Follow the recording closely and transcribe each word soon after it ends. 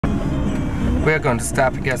We're going to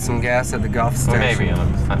stop and get some gas at the golf station. Well, maybe,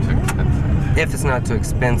 it's not too expensive. If it's not too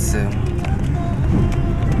expensive.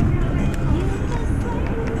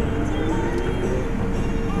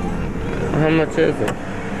 How much is it? It's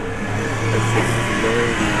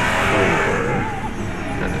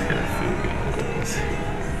 $6.94. I'm just gonna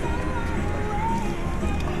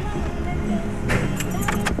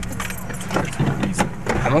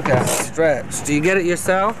food. I'm looking at the stretch. Do you get it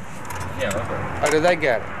yourself? Yeah, okay. Or do they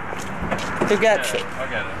get it? Who gets it? I'll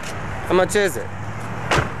get it. How much is it?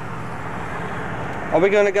 Are we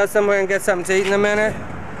going to go somewhere and get something to eat in a minute?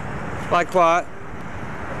 Like what?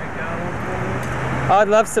 Oh, I'd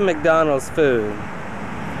love some McDonald's food.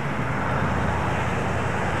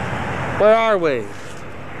 Where are we?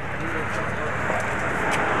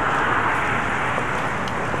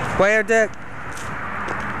 Where, Dick?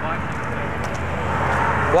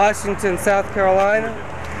 Washington, South Carolina?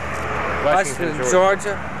 Washington,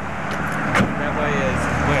 Georgia? That way is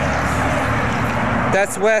west.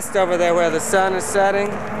 That's west over there where the sun is setting.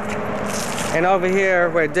 And over here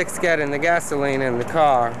where Dick's getting the gasoline in the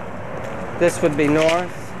car. This would be north.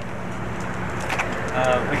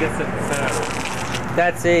 I guess it's south.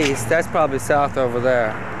 That's east. That's probably south over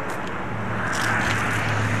there.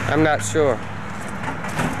 I'm not sure.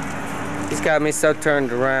 He's got me so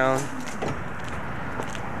turned around.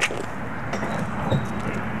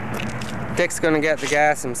 Dick's gonna get the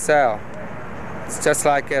gas himself. It's just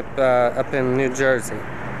like up in New Jersey.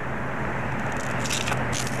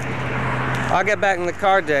 I'll get back in the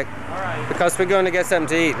car, Dick. All right. Because we're going to get something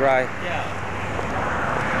to eat, right?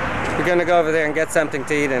 Yeah. We're going to go over there and get something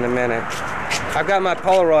to eat in a minute. I've got my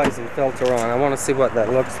polarizing filter on. I want to see what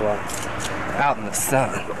that looks like out in the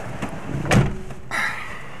sun.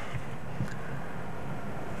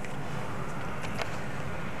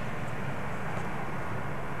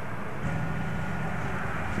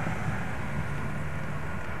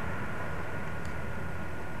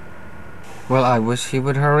 Well, I wish he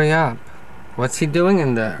would hurry up. What's he doing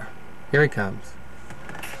in there? Here he comes.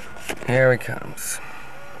 Here he comes.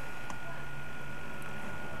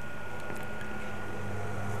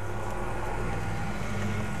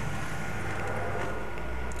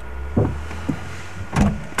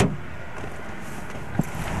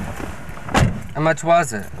 How much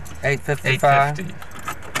was it? $8.55? $8.50.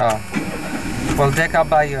 Oh. Well, Dick, I'll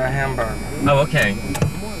buy you a hamburger. Oh, okay.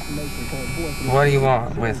 What do you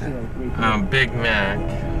want with it? Big Mac.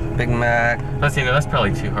 Big Mac. Plus, you know, that's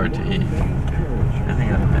probably too hard to eat. I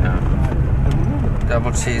think I'll have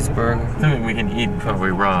Double cheeseburger. something we can eat before we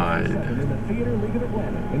ride.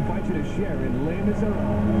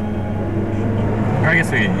 Or I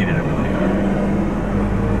guess we can eat it over there.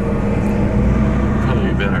 Probably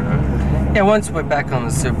be better, huh? Yeah, once we're back on the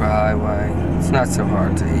superhighway, it's not so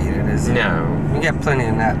hard to eat it, is it? No. We get plenty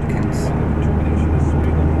of napkins.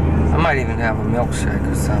 I might even have a milkshake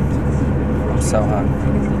or something. I'm so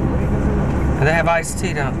hungry. And they have iced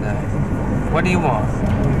tea, don't they? What do you want?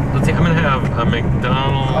 Let's see, I'm gonna have a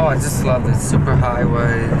McDonald's. Oh, I just love the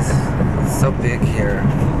superhighways. It's so big here,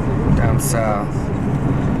 down south.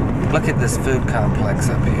 Look at this food complex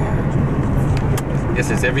up here. Yes,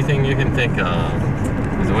 it's everything you can think of.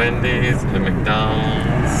 There's Wendy's, the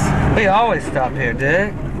McDonald's. We always stop here,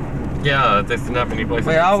 Dick. Yeah, there's not many places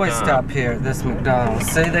We to always stop here at this McDonald's.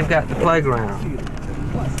 See, they've got the playground.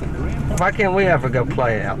 Why can't we ever go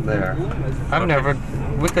play out there? I've never.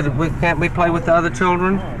 Can't we play with the other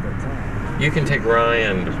children? You can take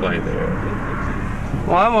Ryan to play there.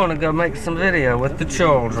 Well, I want to go make some video with the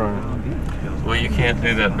children. Well, you can't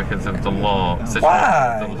do that because of the law.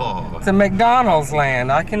 Why? The law. It's a McDonald's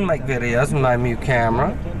land. I can make videos with my new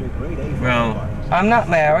camera. Well, I'm not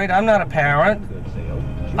married. I'm not a parent.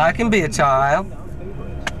 I can be a child.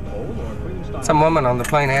 Some woman on the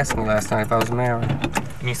plane asked me last night if I was married.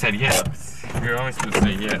 and you said yes. You're always supposed to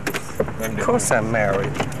say yes. Of course I'm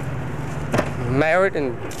married. Married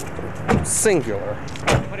and singular.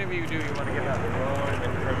 Whatever you do, you want to give out more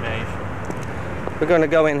information. We're going to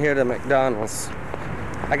go in here to McDonald's.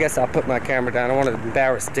 I guess I'll put my camera down. I want to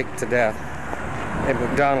embarrass Dick to death at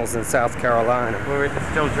McDonald's in South Carolina. We're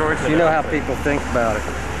still Georgia. You know how people think about it.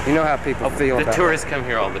 You know how people feel about it. The tourists come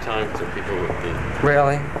here all the time, so people would be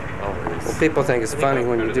Really? always. Well, people think it's funny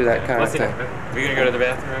when you do that kind of thing. Are we going to go to the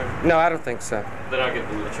bathroom? No, I don't think so. Then I'll get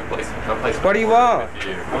the place. What do you want? I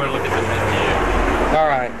want to look at the menu. All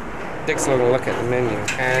right. Dick's going to look at the menu.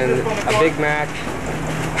 And a Big Mac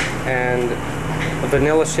and a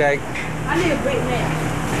vanilla shake. I need a Big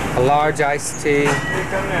Mac. A large iced tea.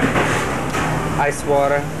 Ice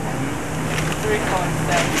water.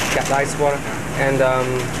 Got the ice water. And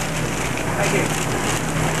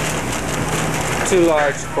 2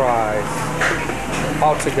 large fries.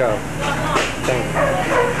 All to go. Thank you.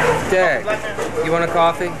 Dick, you want a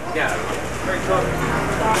coffee? Yeah.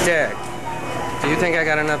 Dick, do you think I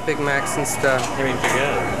got enough Big Macs and stuff? I mean, you're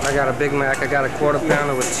good. I got a Big Mac. I got a quarter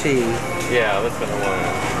pounder with cheese. Yeah, that's what I want.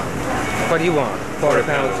 What do you want? Quarter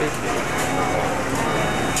pounder with cheese?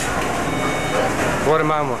 What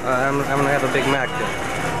am I want? I'm gonna have a Big Mac then.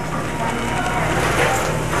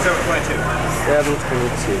 722.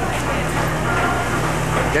 722.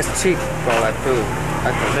 That's cheap for all that food.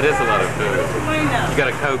 That is a lot of food. You got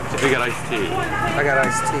a Coke, you got iced tea. I got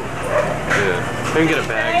iced tea. Good. We can get a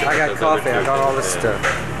bag. I got coffee. I got all this stuff.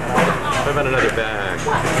 What about another bag?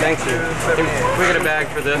 Thank you. Can we get a bag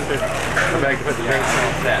for this? Or a bag to put the drinks in?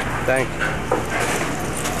 Thank you.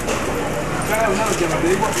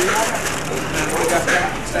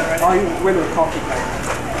 Oh, you went with a coffee plate.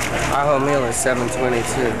 Our whole meal is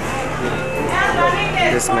 $7.22.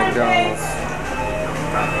 This McDonald's.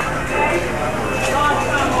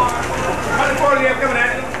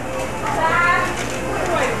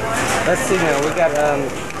 Let's see now. We got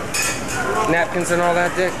napkins and all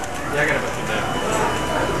that, Dick. Yeah, I got a bunch of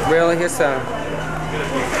napkins. Really? Here's some.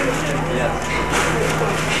 Yeah.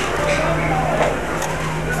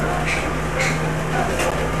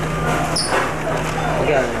 We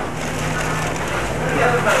got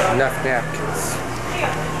enough napkins.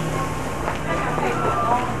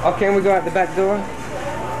 Oh, can we go out the back door?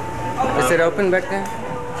 Is it open back there?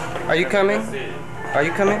 Are you coming? Are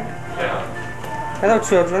you coming? Yeah. Hello,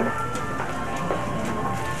 children.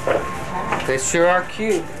 They sure are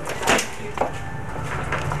cute.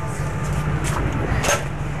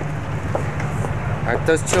 Aren't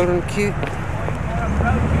those children cute?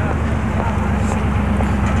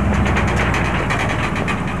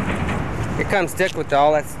 Here comes Dick with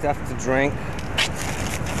all that stuff to drink.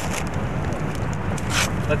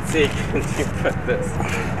 Let's see. Can you put this?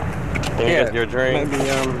 Can you get your drink? Maybe,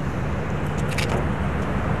 I'm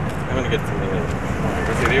gonna get something.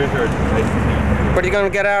 Let's see, here's your iced tea. what are you gonna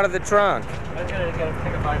get out of the trunk? I'm gonna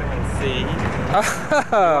take a vitamin C.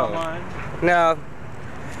 Oh, no.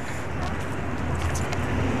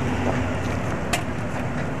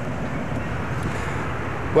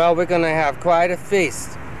 Well, we're gonna have quite a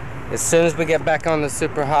feast as soon as we get back on the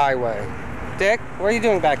superhighway. Dick, what are you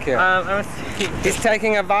doing back here? I was He's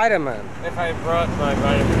taking a vitamin. if I brought my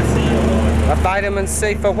vitamin C along. A vitamin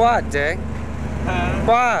C for what, Dick?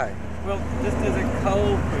 Why? Well, just as a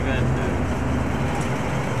cold preventive.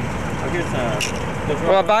 Oh, here's some.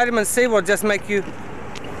 Well, vitamin C will just make you...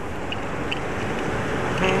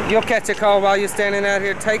 You'll catch a cold while you're standing out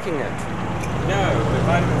here taking it. No, the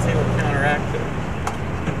vitamin C will counteract it.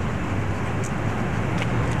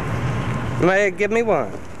 May you give me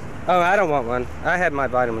one? Oh, I don't want one. I had my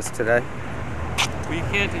vitamins today. Well, you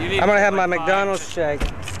can't. You need I'm gonna have my like McDonald's shake.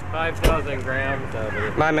 5,000 grams of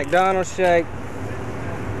it. My McDonald's shake.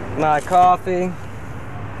 My coffee.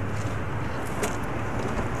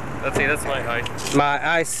 Let's see, that's my ice. My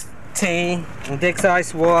iced tea. And Dick's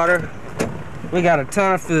ice water. We got a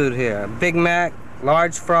ton of food here. Big Mac,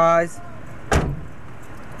 large fries.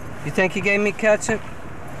 You think you gave me ketchup?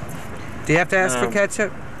 Do you have to ask for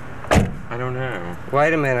ketchup? I don't know.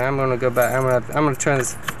 Wait a minute, I'm gonna go back. I'm gonna turn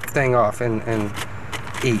this thing off and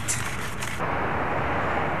eat.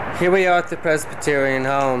 Here we are at the Presbyterian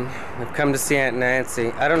Home. We've come to see Aunt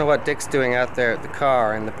Nancy. I don't know what Dick's doing out there at the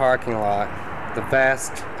car in the parking lot, the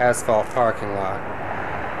vast asphalt parking lot.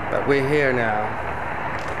 But we're here now.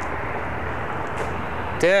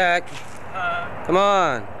 Dick, come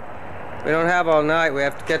on. We don't have all night. We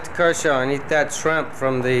have to get to Kershaw and eat that shrimp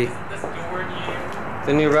from the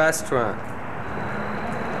new restaurant.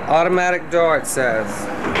 Automatic door, it says.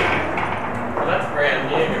 Well, that's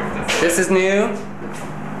brand new. This is new?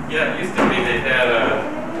 Yeah, it used to be they had a...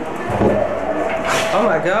 Oh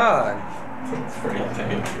my God. It's pretty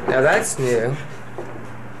dangerous. Now that's new.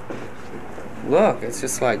 Look, it's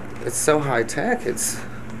just like, it's so high tech. It's...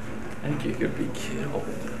 I think you could be killed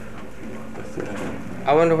with that.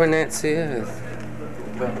 I wonder where Nancy is.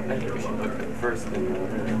 Well, I think we should look at first in the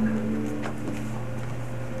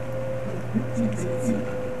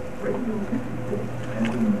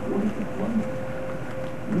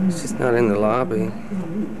She's not in the lobby.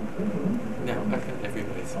 No, I think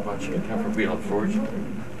everybody's watching it. How for real, unfortunately.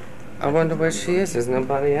 I wonder where she is. There's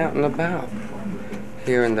nobody out and about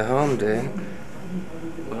here in the home, Dick.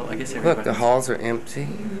 Well, I guess Look, the halls are empty.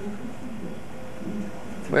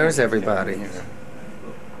 Where is everybody? Do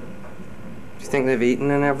you think they've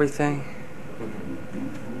eaten and everything?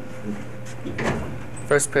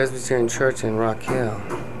 First Presbyterian Church in Rock Hill.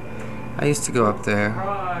 I used to go up there.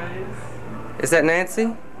 Is that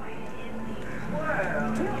Nancy?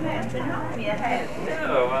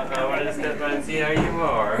 No, I wanted to step by and see how you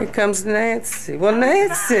are. Here comes Nancy. Well,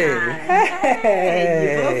 Nancy.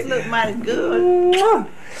 Hey. You both look mighty good.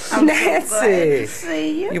 I'm Nancy. so glad to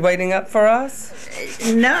see you. You waiting up for us?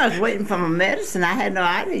 No, I was waiting for my medicine. I had no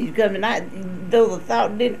idea you'd come tonight. Though the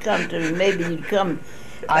thought did come to me, maybe you'd come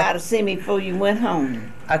by to see me before you went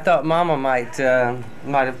home. I thought Mama might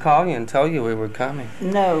have called you and told you we were coming.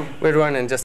 No. We're running just